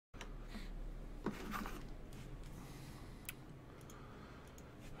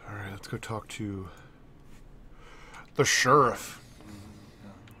go talk to the sheriff.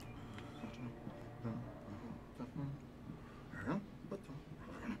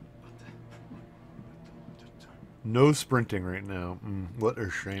 No sprinting right now. What a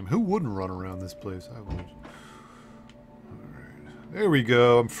shame. Who wouldn't run around this place? I would. Alright. There we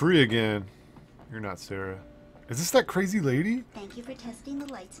go. I'm free again. You're not Sarah. Is this that crazy lady? Thank you for testing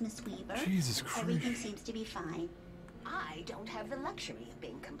the lights, Miss Weaver. Jesus Christ. Everything seems to be fine. I don't have the luxury of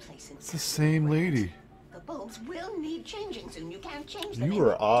being complacent. It's the same lady. The bulbs will need changing soon. You can't change them. You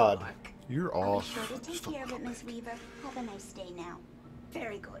are odd. Dark. You're I'll be off. sure to take care of it, Miss Weaver. Have a nice day now.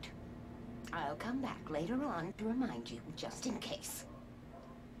 Very good. I'll come back later on to remind you, just in case.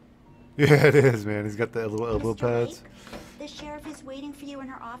 Yeah, it is, man. He's got the little elbow Mr. pads. Wake, the sheriff is waiting for you in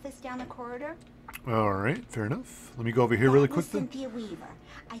her office down the corridor. All right, fair enough. Let me go over here really quick then. Cynthia Weaver.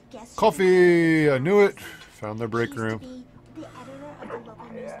 I guess Coffee! I knew it. Found their break she used to room. be the editor of the local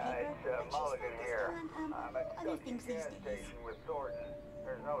newspaper. It's Mulligan here. On, I'm at other the things these gas days. station with Thornton.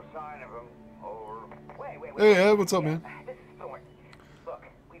 There's no sign of him. Over. Wait. Hey, Ed, what's up, man? This is Thornton. Look,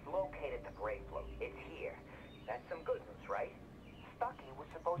 we've located the brake float. It's here. That's some good news, right? Stucky was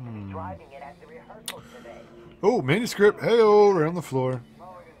supposed to be driving it at the rehearsal today. Oh, manuscript. Hey, around the floor.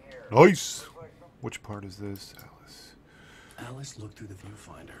 Mulligan here. Nice. Which part is this, Alice? Alice looked through the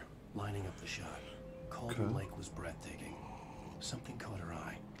viewfinder, lining up the shot. Cauldron Lake was breathtaking. Something caught her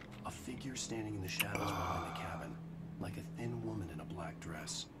eye. A figure standing in the shadows behind the cabin, like a thin woman in a black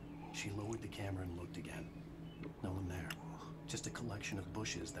dress. She lowered the camera and looked again. No one there. Just a collection of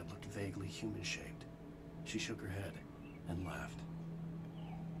bushes that looked vaguely human-shaped. She shook her head and laughed.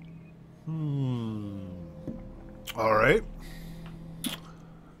 All right.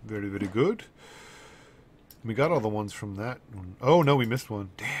 Very, very good. We got all the ones from that one. Oh, no, we missed one.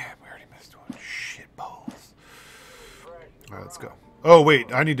 Damn, we already missed one. Shit balls. All right, let's go. Oh,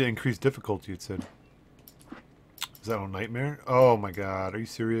 wait. I need to increase difficulty, it said. Is that on Nightmare? Oh, my God. Are you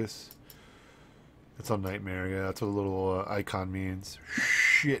serious? It's on Nightmare. Yeah, that's what the little icon means.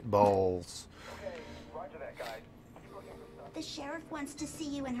 Shit balls. Okay, roger that, guys. The sheriff wants to see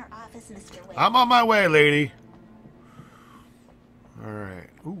you in her office, Mr. Wake. I'm on my way, lady. All right.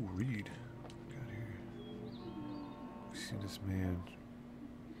 Ooh, read. Got here. See this man.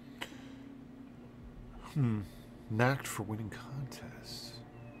 Knacked for winning contests.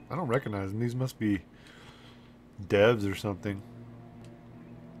 I don't recognize them. These must be devs or something.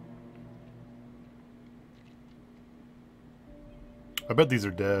 I bet these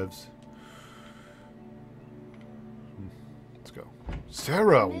are devs. Let's go.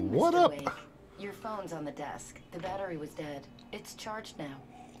 Sarah, Come in, what Mr. up? Wake. Your phone's on the desk. The battery was dead. It's charged now.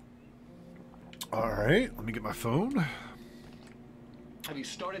 All right, let me get my phone. Have you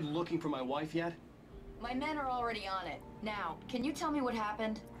started looking for my wife yet? My men are already on it. Now, can you tell me what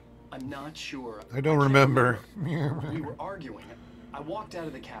happened? I'm not sure. I don't can't remember. We were arguing. I walked out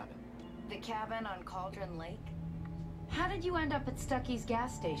of the cabin. The cabin on Cauldron Lake? How did you end up at Stucky's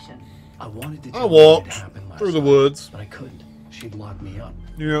gas station? I wanted to I tell her what walked had happened last through the night, woods. but I couldn't. She'd locked me up.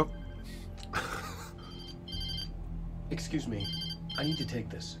 Yep. Excuse me. I need to take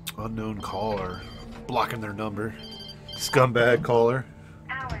this. Unknown caller. Blocking their number. Scumbag caller.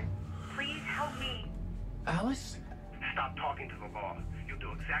 Alice, please help me. Alice? Stop talking to the law. You'll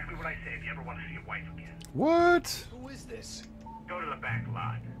do exactly what I say if you ever want to see your wife again. What? Who is this? Go to the back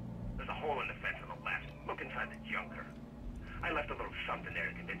lot. There's a hole in the fence on the left. Look inside the junker. I left a little something there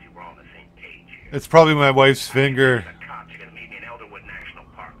to convince you we're all on the same page here. It's probably my wife's finger. The cops are gonna meet me in Elderwood National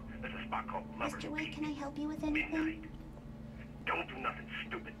Park. There's a spot called Lover's Mr. Wake, Peak. can I help you with anything? Midnight. Don't do nothing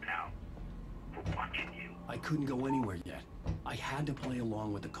stupid, pal. We're watching you. I couldn't go anywhere yet. I had to play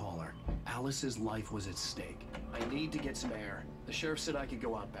along with the caller. Alice's life was at stake. I need to get some air. The sheriff said I could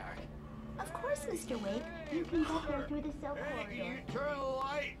go out back. Of course, Mr. Wake. You can go there through the cell corridor. turn the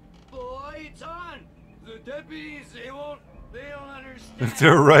light. The light's on. The deputies, they don't understand. It's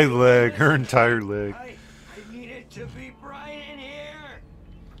her right leg. Her entire leg. I need it to be bright in here.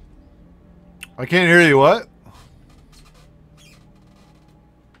 I can't hear you. What?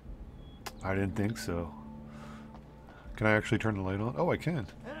 I didn't think so. Can I actually turn the light on? Oh, I can.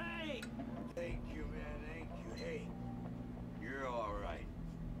 Hey! Thank you, man. Thank you. Hey, you're all right.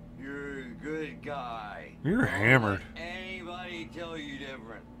 You're a good guy. You're hammered. Don't let anybody tell you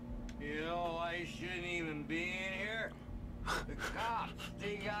different. You know, I shouldn't even be in here. The cops,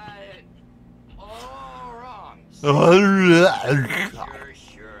 they got it all wrong. Sure,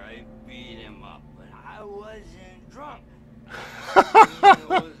 I beat him up, but I wasn't drunk. I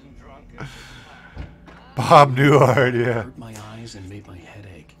wasn't drunk at the time. Bob Newhart, yeah. Hurt my eyes and made my head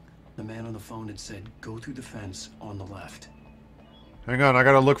ache. The man on the phone had said, go through the fence on the left. Hang on, I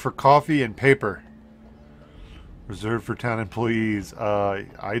gotta look for coffee and paper. Reserved for town employees.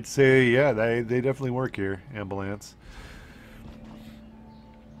 I'd say, yeah, they definitely work here. Ambulance.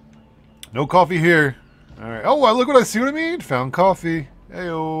 No coffee here. Alright. Oh, look what I see what I mean? Found coffee.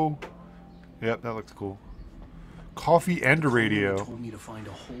 Heyo. Yep, that looks cool. Coffee and a radio. Told me to find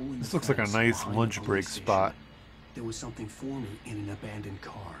a hole in This the looks like a fence nice behind the lunch police break station. spot. There was something for me in an abandoned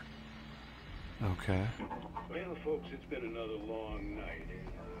car. Okay. Well, folks, it's been another long night.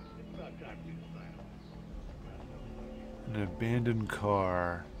 It's about time for you to sign up. An abandoned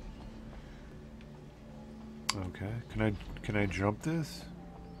car. Okay. Can I jump this?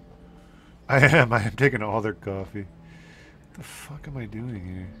 I am taking all their coffee. What the fuck am I doing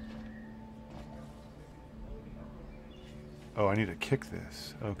here? Oh, I need to kick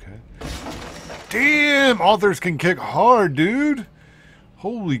this. Okay. Damn! Authors can kick hard, dude!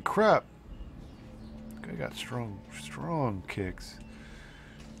 Holy crap. I got strong kicks.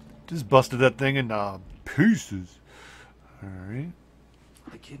 Just busted that thing in pieces. Alright.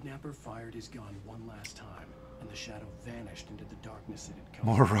 The kidnapper fired his gun one last time, and the shadow vanished into the darkness it had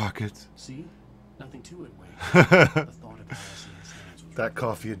come. More rockets. See? Nothing to it, Wade. The thought of Alice in his hands was That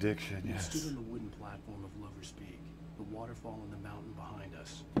coffee addiction, We yes. stood on the wooden platform of Lover's Peak, the waterfall in the mountain behind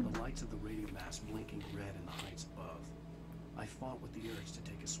us, the lights of the radio mast blinking red in the heights above. I fought with the urge to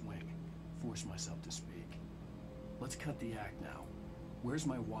take a swing, force myself to speak. Let's cut the act now. Where's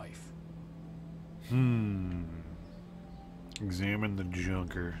my wife? Examine the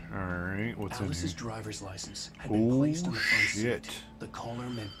junker. Alright, what's Alice's in here? driver's license had been placed on the front shit. seat. The caller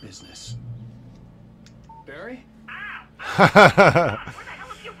meant business. Barry? Where the hell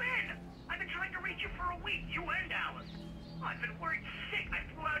have you been? I've been trying to reach you for a week, you and Alice. I've been worried sick. I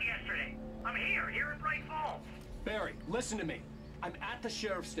flew out yesterday. I'm here in Bright Falls. Barry, listen to me. I'm at the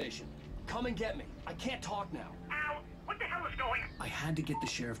sheriff's station. Come and get me. I can't talk now. Al, what the hell is going on? I had to get the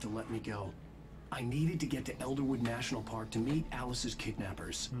sheriff to let me go. I needed to get to Elderwood National Park to meet Alice's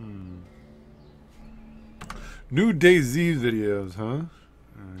kidnappers. New DayZ videos, huh?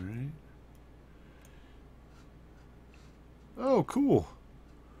 Alright. Oh, cool.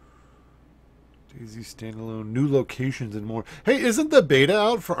 DayZ standalone, new locations and more. Hey, isn't the beta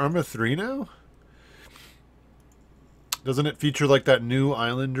out for Arma 3 now? Doesn't it feature like that new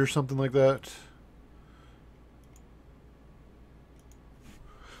island or something like that?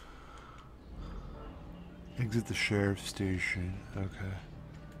 Exit the sheriff's station. Okay.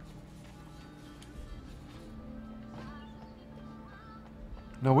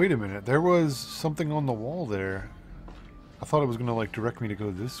 Now wait a minute. There was something on the wall there. I thought it was gonna like direct me to go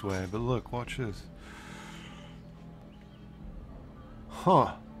this way, but look, watch this.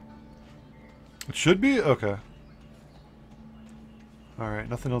 Huh. It should be? Okay. Alright,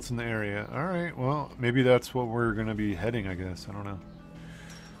 nothing else in the area. Alright, well, maybe that's what we're gonna be heading, I guess. I don't know.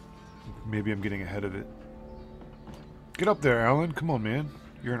 Maybe I'm getting ahead of it. Get up there, Alan. Come on, man.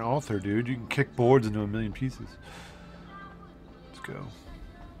 You're an author, dude. You can kick boards into a million pieces. Let's go.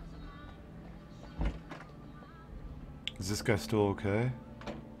 Is this guy still okay?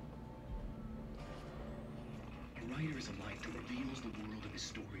 A writer is a light that reveals the world of his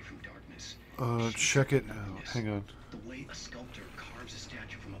story from darkness. Check it. Oh, hang on. The way a sculptor carves a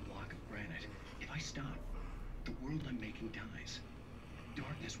statue from a block of granite. If I stop, the world I'm making dies.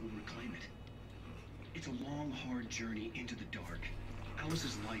 Darkness will reclaim it. It's a long, hard journey into the dark.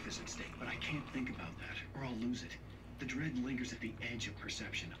 Alice's life is at stake, but I can't think about that, or I'll lose it. The dread lingers at the edge of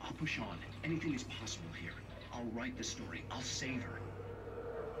perception. I'll push on. Anything is possible here. I'll write the story. I'll save her.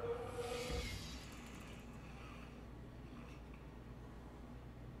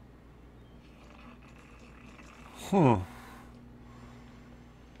 Huh.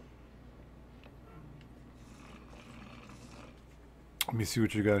 Let me see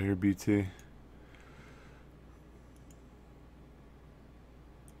what you got here, BT.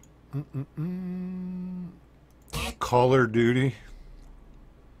 Caller duty.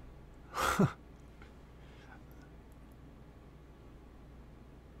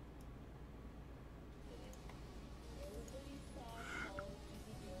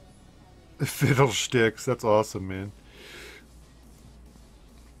 Fiddlesticks. That's awesome, man.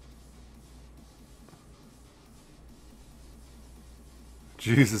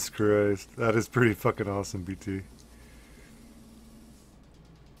 Jesus Christ. That is pretty fucking awesome, BT.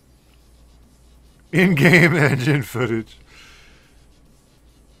 In-game engine footage.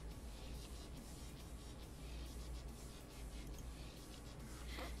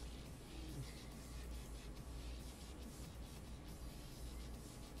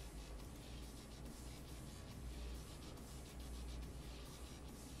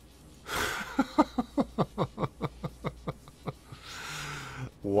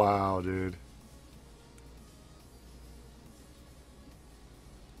 Wow, dude.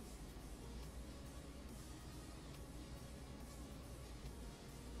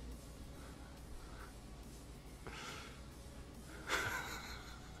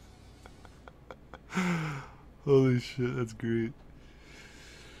 Holy shit, that's great.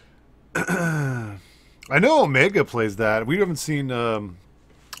 I know Omega plays that. We haven't seen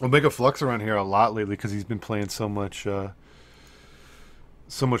Omega Flux around here a lot lately because he's been playing so much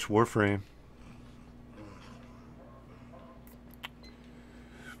Warframe.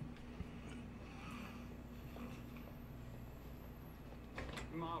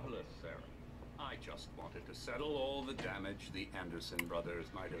 Marvelous, Sarah. I just wanted to settle all the damage the Anderson brothers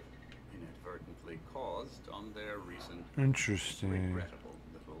might have inadvertently caused on their recent Interesting. regrettable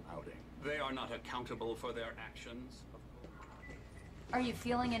little outing. They are not accountable for their actions. Are you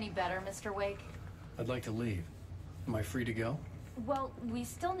feeling any better, Mr. Wake? I'd like to leave. Am I free to go? Well, we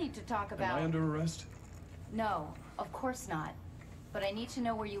still need to talk about... Am I under arrest? No, of course not. But I need to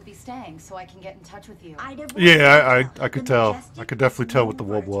know where you'll be staying so I can get in touch with you. Yeah, I could tell. I could definitely tell with the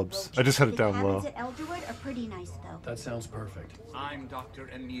wub wubs. I just had it down low. At Elderwood are pretty nice, though. That sounds perfect. I'm Dr.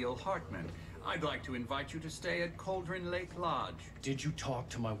 Emil Hartman. I'd like to invite you to stay at Cauldron Lake Lodge. Did you talk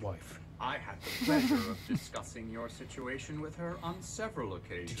to my wife? I had the pleasure of discussing your situation with her on several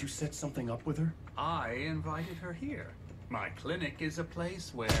occasions. Did you set something up with her? I invited her here. My clinic is a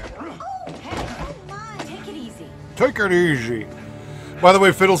place where... Oh, hey, come on, take it easy. Take it easy. By the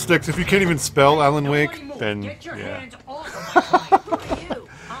way, Fiddlesticks, if you can't even spell Alan Wake, then yeah.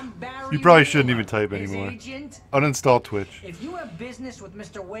 You probably shouldn't even type anymore. Uninstall Twitch. If you have business with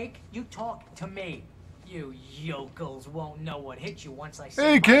Mr. Wake, you talk to me. You yokels won't know what hit you once I see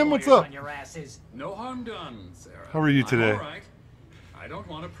Hey Kim, what's up? on your asses. No harm done, Sarah. How are you today? I'm all right. I don't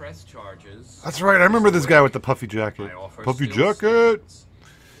want to press charges. That's right, I remember this guy with the puffy jacket. Puffy jacket!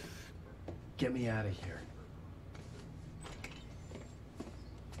 Get me out of here.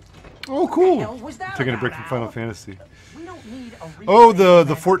 Oh, cool. Was that Taking a break about, from Final Al? Fantasy. We don't need a Oh, remake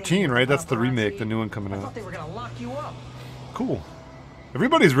the of 14, that right? That's the paparazzi. remake, the new one coming I out. thought they were gonna lock you up. Cool.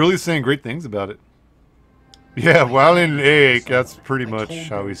 Everybody's really saying great things about it. Yeah, Wallin Lake. That's pretty much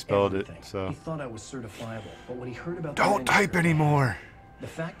how he spelled it. So He thought I was certifiable, but when he heard about the don't type manuscript, anymore. The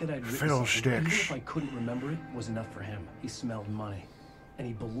fact that I'd written Fiddlesticks. something, even if I couldn't remember it, was enough for him. He smelled money. And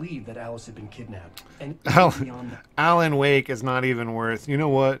he believed that Alice had been kidnapped. And even beyond that, Alan Wake is not even worth. You know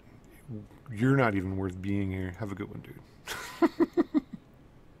what? You're not even worth being here. Have a good one, dude.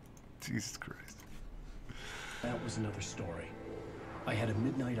 Jesus Christ. that was another story. I had a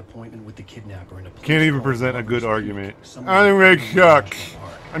midnight appointment with the kidnapper in a place Can't even called present a Lover's good Peak, argument. somewhere Alan Wake in the National sucks.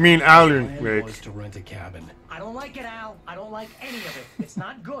 Park. I mean, The Alan plan Wake. was to rent a cabin. I don't like it, Al. I don't like any of it. It's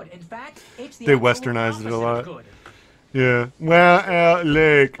not good. In fact, it's the They absolute westernized it a opposite of lot. good. Yeah. Well, Alan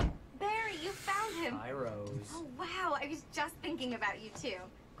Lake. Barry, you found him. Hi, Rose. Oh, wow. I was just thinking about you, too.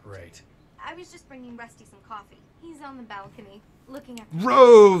 Great. I was just bringing Rusty some coffee. He's on the balcony, looking at the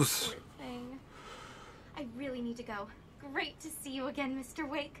Rose. poor thing. I really need to go. Great to see you again, Mr.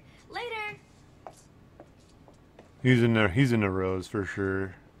 Wake. Later. He's in there. He's in the Rose for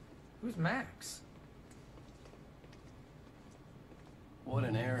sure. Who's Max? What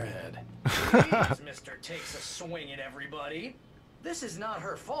an airhead. Please, Mister takes a swing at everybody. This is not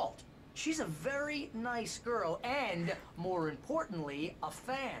her fault. She's a very nice girl and, more importantly, a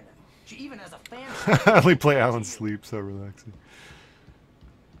fan. She even has a fan. I only play Alan Sleep, so relaxing.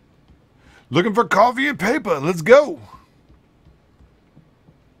 Looking for coffee and paper. Let's go.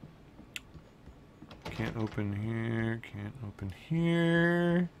 Can't open here. Can't open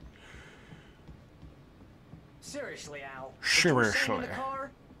here. Seriously, Al. what you were saying Seriously. in the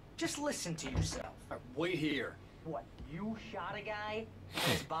car, just listen to yourself. Wait here. What? You shot a guy? And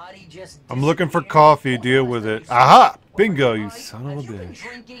his body just. I'm looking for disappeared? coffee. All Deal the with rest it. of you Aha! said, Bingo, you "Right, son of a have you been bitch.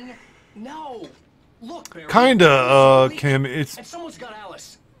 drinking?" No. Look, Barry. Kinda, Kim. It's And someone's got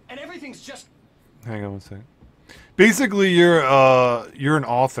Alice. And everything's just... hang on one second. Basically, you're an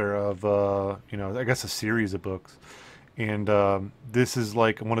author of I guess a series of books, and this is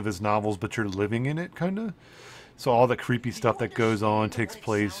like one of his novels, but you're living in it, kind of. So all the creepy stuff that goes on takes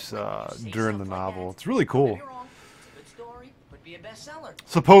place during the novel. It's really cool. Maybe wrong. It's a good story. Could be a bestseller.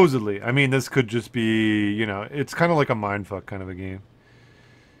 Supposedly, I mean, this could just be, it's kind of like a mindfuck kind of a game.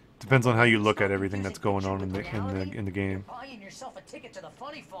 Depends on how you look at everything that's going on in the game. You're buying yourself a ticket to the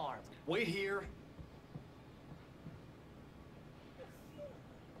funny farm. Wait here.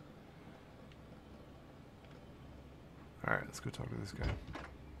 All right, let's go talk to this guy.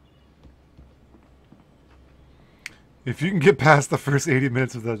 If you can get past the first 80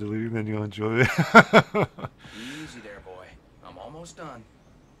 minutes without deleting, then you'll enjoy it. Easy there, boy. I'm almost done.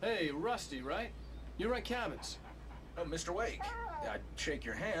 Hey, Rusty, right? You rent cabins. Oh, Mr. Wake. I'd shake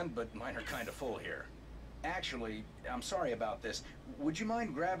your hand, but mine are kind of full here. Actually, I'm sorry about this. Would you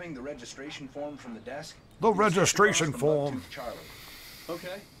mind grabbing the registration form from the desk? The registration form. Bucktooth Charlie.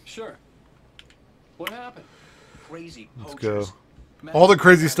 Okay, sure. What happened? Crazy Let's poachers. go. All the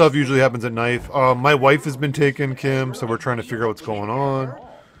crazy stuff usually happens at night. My wife has been taken, Kim, so we're trying to figure out what's going on.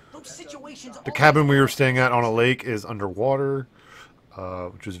 The cabin we were staying at on a lake is underwater,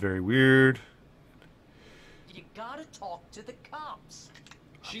 which is very weird. You gotta talk to the cops.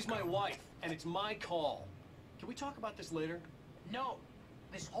 She's my wife, and it's my call. Can we talk about this later? No,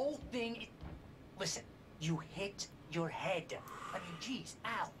 this whole thing. Listen, you hit your head. I mean, geez,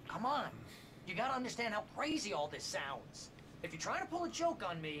 Al, come on. You gotta understand how crazy all this sounds. If you're trying to pull a joke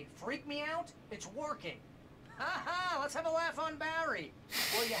on me, freak me out, it's working. Ha ha, let's have a laugh on Barry.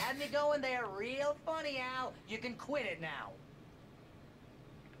 Well, you had me going there real funny, Al. You can quit it now.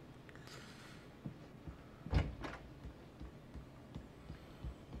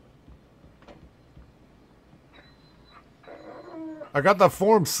 I got the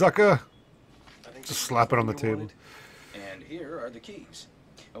form, sucker. Just slap it on the table. And here are the keys.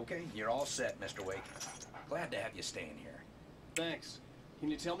 Okay, you're all set, Mr. Wake. Glad to have you staying here. Thanks. Can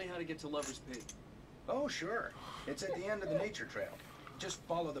you tell me how to get to Lover's Peak? Oh, sure. It's at the end of the nature trail. Just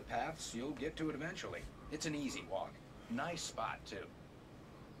follow the paths, you'll get to it eventually. It's an easy walk. Nice spot, too.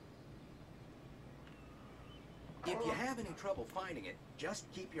 If you have any trouble finding it,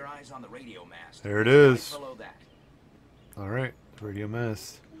 just keep your eyes on the radio mast. There it is. Right below that. Alright, radio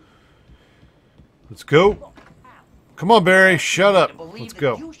mast. Let's go. Come on, Barry, shut up. Let's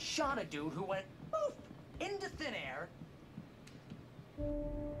go. You shot a dude who went poof into thin air.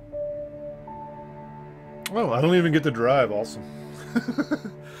 Oh, I don't even get to drive. Awesome.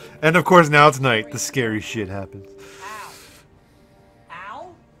 And of course, now it's night. The scary shit happens.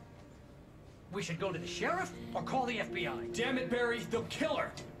 Al? We should go to the sheriff or call the FBI. Damn it, Barry, they'll kill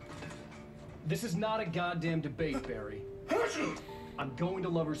her. This is not a goddamn debate, Barry. I'm going to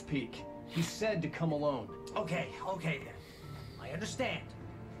Lover's Peak. He said to come alone. Okay then. I understand.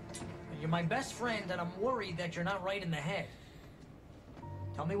 You're my best friend, and I'm worried that you're not right in the head.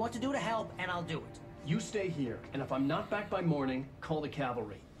 Tell me what to do to help, and I'll do it. You stay here, and if I'm not back by morning, call the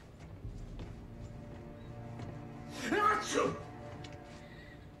cavalry.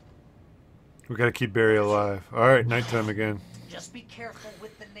 We gotta keep Barry alive. Alright, nighttime again. Just be careful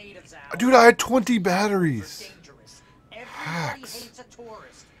with the natives, Al. Dude, I had 20 batteries. Everybody hates a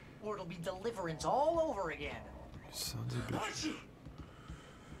tourist, or it'll be deliverance all over again. Sons of bitches.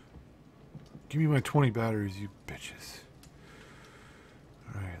 Give me my 20 batteries, you bitches.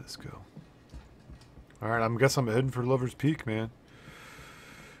 Alright, let's go. Alright, I guess I'm heading for Lover's Peak, man.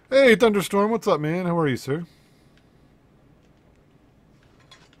 Hey, Thunderstorm, what's up, man? How are you, sir?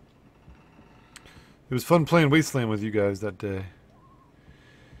 It was fun playing Wasteland with you guys that day.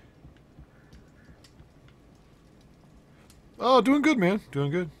 Oh, doing good, man.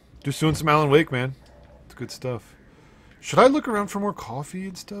 Doing good. Just doing some Alan Wake, man. It's good stuff. Should I look around for more coffee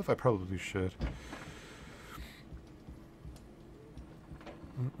and stuff? I probably should.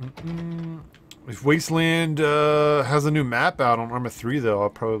 If Wasteland has a new map out on Arma 3, though, I'll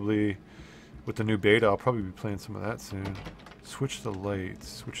probably, with the new beta, I'll probably be playing some of that soon. Switch the lights.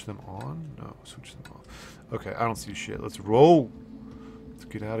 Switch them on? No, switch them off. Okay, I don't see shit. Let's roll. Let's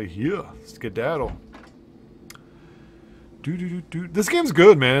get out of here. Let's skedaddle. This game's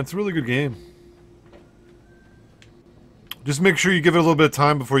good, man. It's a really good game. Just make sure you give it a little bit of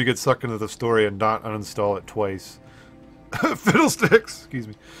time before you get sucked into the story and not uninstall it twice. Fiddlesticks! Excuse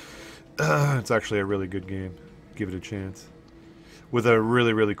me. It's actually a really good game. Give it a chance. With a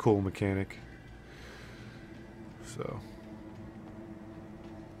really, really cool mechanic. So.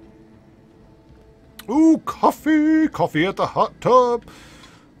 Ooh, coffee! Coffee at the hot tub!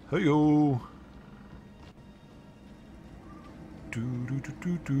 Hey-yo!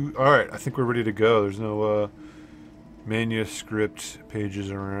 Alright, I think we're ready to go. There's no manuscript pages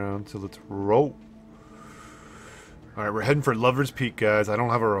around, so let's roll. Alright, we're heading for Lover's Peak, guys. I don't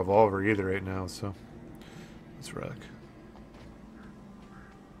have a revolver either right now, so let's rock.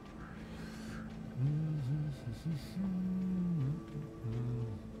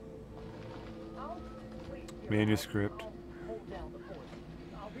 Manuscript.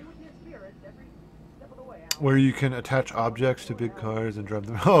 Where you can attach objects to big cars and drive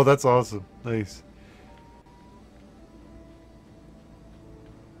them. Oh, that's awesome. Nice.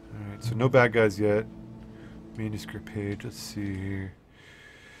 Alright, so no bad guys yet. Manuscript page. Let's see here.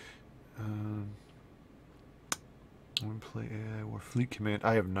 One play AI or Fleet Command.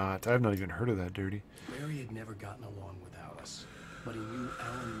 I have not even heard of that, Dirty. Barry had never gotten along with Alice. but he knew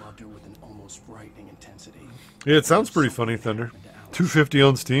Alan loved her with an almost frightening intensity. Yeah, it sounds pretty funny, Thunder. $2.50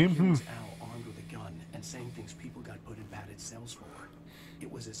 on Steam. Here was Al armed with a gun and saying things people got put in padded cells for.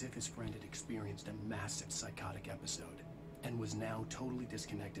 It was as if his friend had experienced a massive psychotic episode and was now totally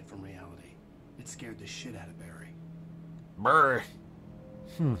disconnected from reality. It scared the shit out of Barry. Brr.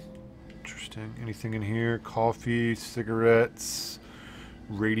 Interesting. Anything in here? Coffee, cigarettes,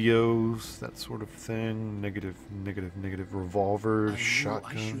 radios, that sort of thing. Negative. Revolvers,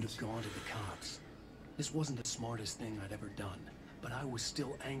 shotguns. I should have gone to the cops. This wasn't the smartest thing I'd ever done, but I was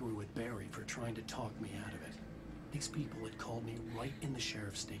still angry with Barry for trying to talk me out of it. These people had called me right in the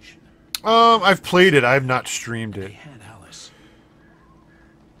sheriff's station. I've played it. I have not streamed it. They had Alice.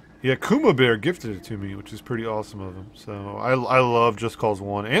 Yeah, Kuma Bear gifted it to me, which is pretty awesome of him. So I love Just Cause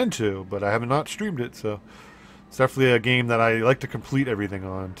 1 and 2, but I have not streamed it, so it's definitely a game that I like to complete everything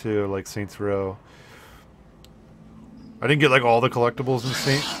on too, like Saints Row. I didn't get like all the collectibles in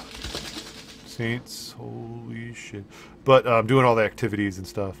Saints, holy shit. But I'm doing all the activities and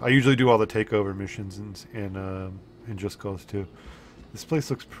stuff. I usually do all the takeover missions in Just Cause 2. This place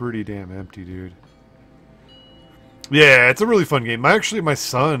looks pretty damn empty, dude. Yeah, it's a really fun game. My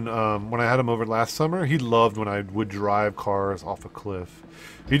son, when I had him over last summer, he loved when I would drive cars off a cliff.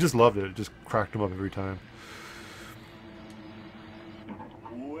 He just loved it. It just cracked him up every time.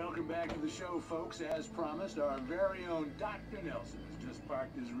 Welcome back to the show, folks. As promised, our very own Dr. Nelson has just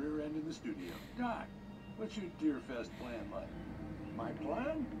parked his rear end in the studio. Doc, what's your Deerfest plan like? My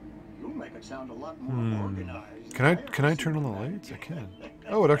plan? You'll make it sound a lot more organized. Can I turn on the lights? I can.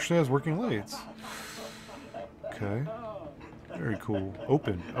 Oh, it actually has working lights. Okay. Very cool.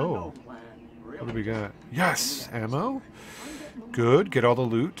 Open. Oh. What do we got? Yes! Ammo. Good. Get all the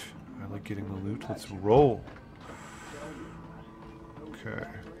loot. I like getting the loot. Let's roll. Okay.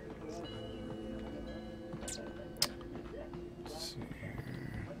 Let's see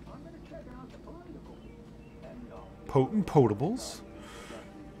here. Potent potables.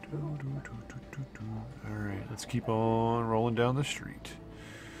 Alright, let's keep on rolling down the street.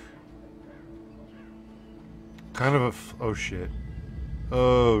 Kind of a... oh shit.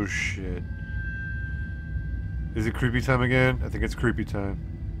 Oh shit. Is it creepy time again? I think it's creepy time.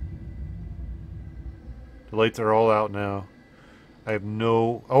 The lights are all out now. I have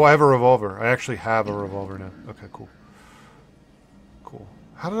no... oh, I have a revolver. I actually have a revolver now. Okay, cool. Cool.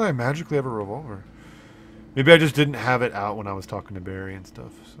 How did I magically have a revolver? Maybe I just didn't have it out when I was talking to Barry and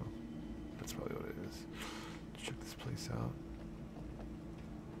stuff, so... that's probably what it is. Let's check this place out.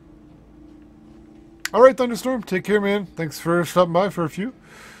 Alright, Thunderstorm. Take care, man. Thanks for stopping by for a few.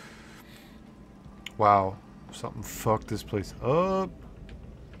 Wow. Something fucked this place up.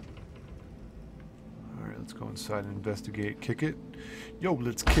 Alright, let's go inside and investigate. Kick it. Yo,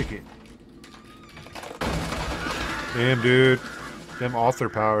 let's kick it. Damn, dude. Them author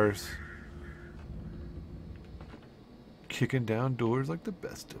powers. Kicking down doors like the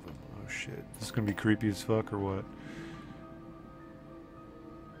best of them. Oh, shit. This is going to be creepy as fuck or what?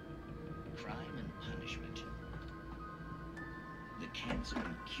 Cancer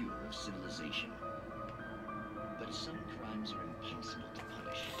and cure of civilization. But some crimes are impossible to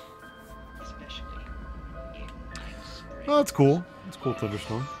punish, especially in nice. Oh, that's cool. That's cool,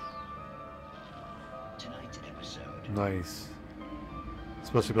 Thunderstorm. Tonight's episode. Nice. It's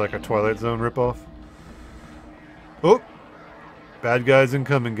supposed to be like a Twilight Zone ripoff. Oh! Bad guys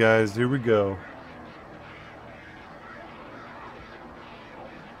incoming, guys. Here we go.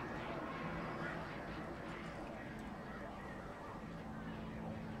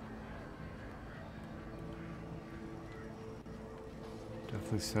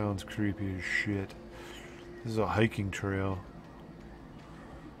 Sounds creepy as shit. This is a hiking trail.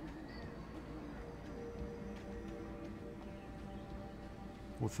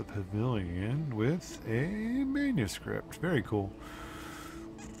 With a pavilion with a manuscript. Very cool.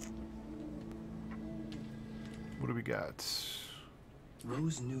 What do we got?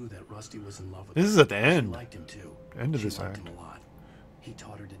 Rose knew that Rusty was in love with him. This is at the end. She liked him too. End of she this liked act. him a lot. He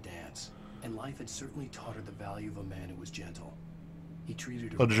taught her to dance, and life had certainly taught her the value of a man who was gentle. He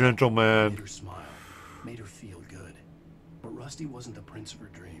treated her a gentleman. Made her smile, made her feel good. But Rusty wasn't the prince of her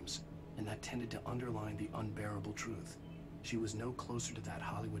dreams, and that tended to underline the unbearable truth. She was no closer to that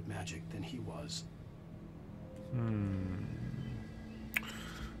Hollywood magic than he was.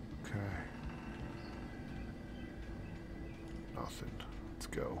 Okay. Nothing. Let's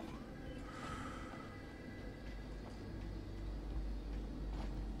go.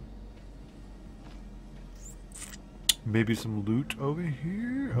 Maybe some loot over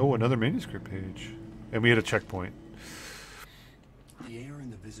here. Oh, another manuscript page. And we had a checkpoint. The air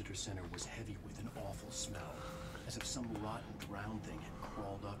in the visitor center was heavy with an awful smell, as if some rotten brown thing had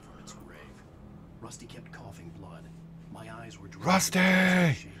crawled up from its grave. Rusty kept coughing blood. My eyes were drawn Rusty! to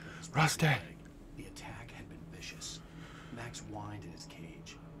the shape of his Rusty! leg. The attack had been vicious. Max whined in his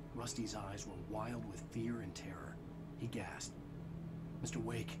cage. Rusty's eyes were wild with fear and terror. He gasped. Mr.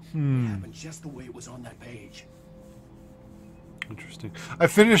 Wake, it happened just the way it was on that page. Interesting. I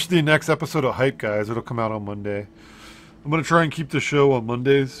finished the next episode of Hype, guys. It'll come out on Monday. I'm going to try and keep the show on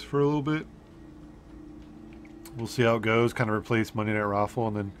Mondays for a little bit. We'll see how it goes. Kind of replace Monday Night Raffle,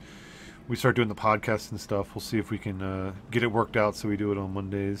 and then we start doing the podcast and stuff. We'll see if we can get it worked out so we do it on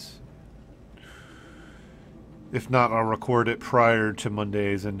Mondays. If not, I'll record it prior to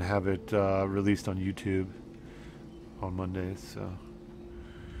Mondays and have it released on YouTube on Mondays. So,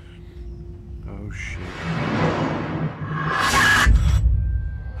 oh shit!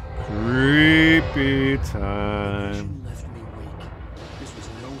 Creepy time. Left me weak. This was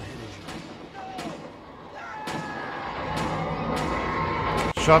no head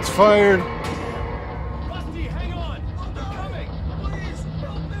injury. Shots fired. Rusty, hang on! They're coming! Please,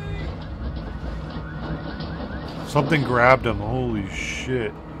 help me! Something grabbed him. Holy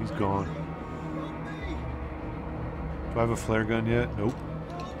shit. He's gone. Do I have a flare gun yet? Nope.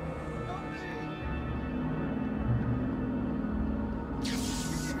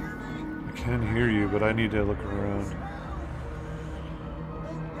 I can hear you, but I need to look around.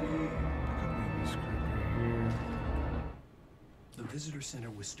 The visitor center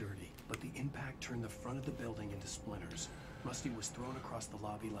was sturdy, but the impact turned the front of the building into splinters. Rusty was thrown across the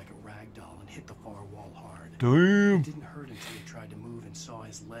lobby like a rag doll and hit the far wall hard. Damn. It didn't hurt until he tried to move and saw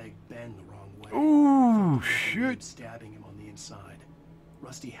his leg bend the wrong way. Ooh, Felt the shit. stabbing him on the inside.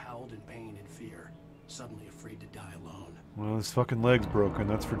 Rusty howled in pain and fear, suddenly afraid to die alone. Well, his fucking leg's broken.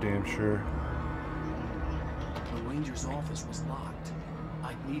 That's for damn sure. The ranger's office was locked.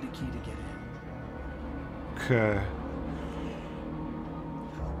 I'd need a key to get in. Okay.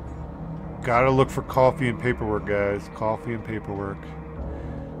 Gotta look for coffee and paperwork, guys. Coffee and paperwork.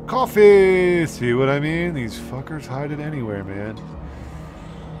 Coffee! See what I mean? These fuckers hide it anywhere, man.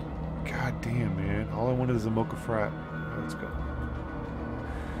 God damn, man. All I wanted is a mocha frat. Let's go.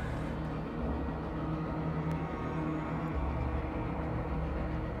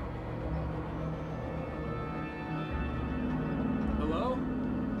 Hello?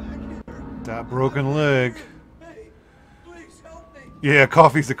 That broken leg. Hey, please help me! Yeah,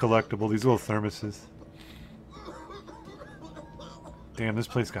 coffee's a collectible. These little thermoses. Damn, this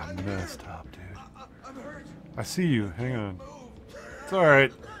place got messed up, dude. I see you. Hang on. It's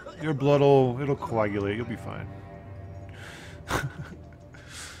alright. Your blood it'll coagulate. You'll be fine.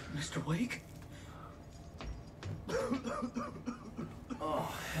 Mr. Wake?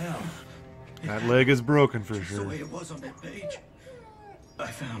 Oh, hell. That leg is broken for The sure. way it was on that page. I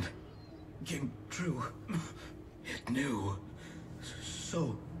found. Came true. It knew.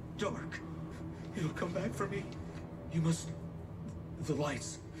 So dark. It'll come back for me. You must. The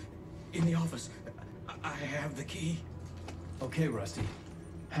lights. In the office. I have the key. Okay, Rusty.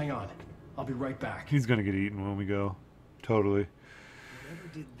 Hang on. I'll be right back. He's gonna get eaten when we go. Totally. Whoever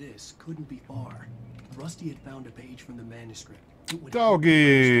did this couldn't be far. Rusty had found a page from the manuscript. It would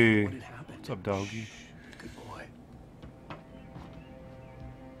Doggy! what had happened. What's up, doggy? Good boy.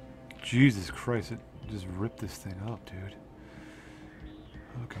 Jesus Christ, it just ripped this thing up, dude.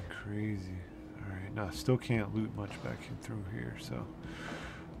 Fucking crazy. Alright, no, still can't loot much back in through here, so.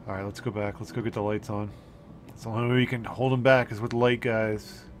 Alright, let's go back. Let's go get the lights on. That's the only way we can hold them back is with light,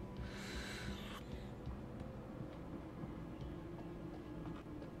 guys.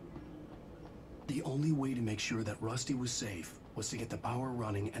 The only way to make sure that Rusty was safe was to get the power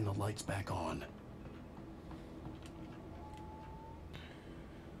running and the lights back on.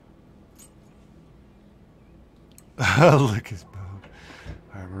 Look his mode.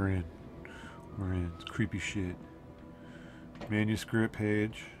 Alright, we're in. We're in. It's creepy shit. Manuscript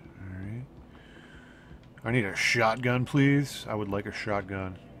page. Alright. I need a shotgun, please. I would like a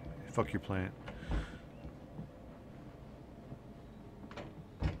shotgun. Fuck your plant.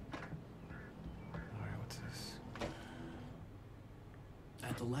 Alright, what's this?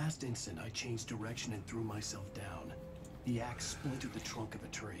 At the last instant, I changed direction and threw myself down. The axe splintered the trunk of a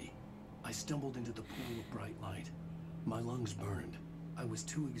tree. I stumbled into the pool of bright light. My lungs burned. I was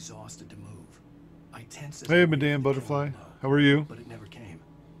too exhausted to move. I tensed as I Hey, waited Madame for the Butterfly. killer to know, How are you? but it never came.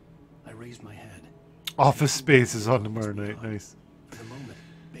 I raised my head. Office Space is on tomorrow night. Nice. For the moment,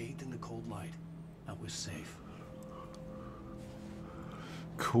 bathed in the cold light, I was safe.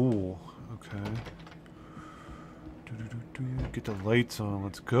 Cool. Okay. Get the lights on.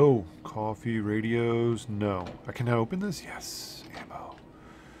 Let's go. Coffee, radios. No. I can now open this? Yes. Ammo.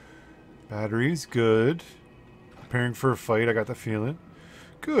 Batteries. Good. preparing for a fight, I got the feeling.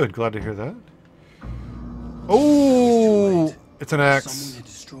 Good, glad to hear that. Oh! It's an axe. Someone had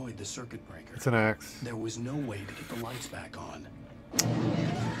destroyed the circuit breaker. It's an axe. There was no way to get the lights back on.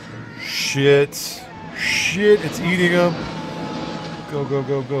 Shit. Shit, it's eating him. Go, go,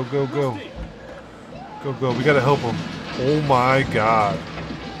 go, go, go, go. Go, go. We gotta help him. Oh my god.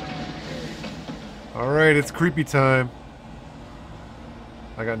 Alright, it's creepy time.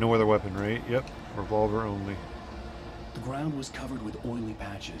 I got no other weapon, right? Yep. Revolver only. The ground was covered with oily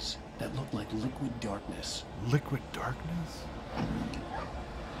patches that looked like liquid darkness. Liquid darkness?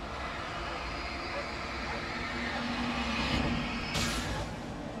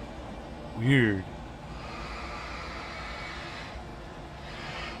 Weird.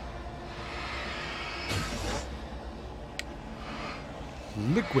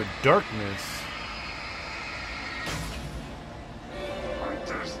 Liquid darkness.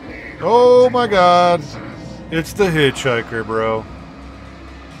 Oh my god. It's the hitchhiker, bro.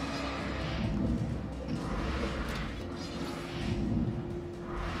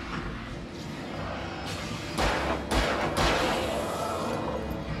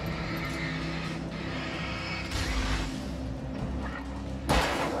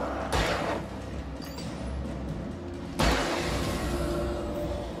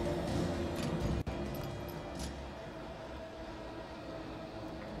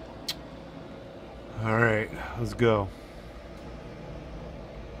 Alright, let's go.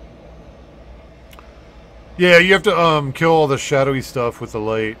 Yeah, you have to kill all the shadowy stuff with the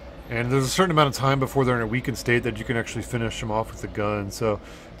light. And there's a certain amount of time before they're in a weakened state that you can actually finish them off with the gun. So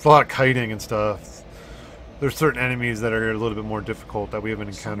it's a lot of kiting and stuff. There's certain enemies that are a little bit more difficult that we haven't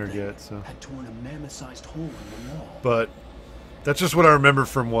encountered yet. So. Had torn a mammoth-sized hole in the wall. But that's just what I remember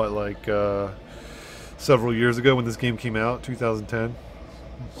from what, like, several years ago when this game came out, 2010.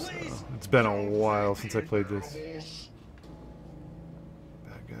 So it's been a while since I played this.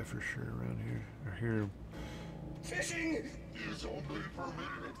 Bad guy for sure around here. I hear him. Fishing is only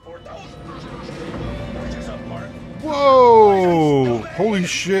permitted for those which is a mark. Whoa! Holy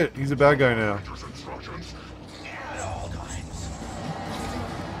shit, he's a bad guy now. At all times.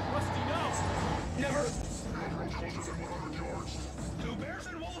 Rusty, no! Never. Do bears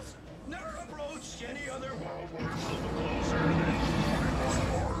and wolves never approach any other wildlife closer than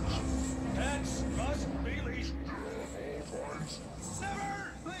pets must be leashed.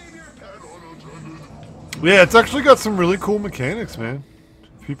 Never leave your pet unattended. Yeah, it's actually got some really cool mechanics, man.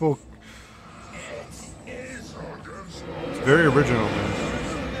 People... It's very original, man.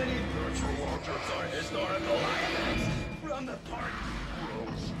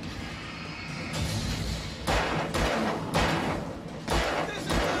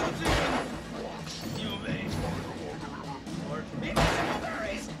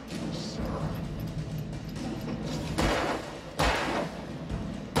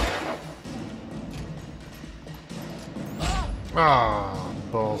 Ah,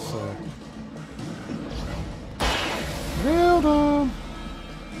 ballsack. Nailed him.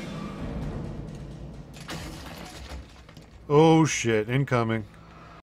 Oh shit, incoming.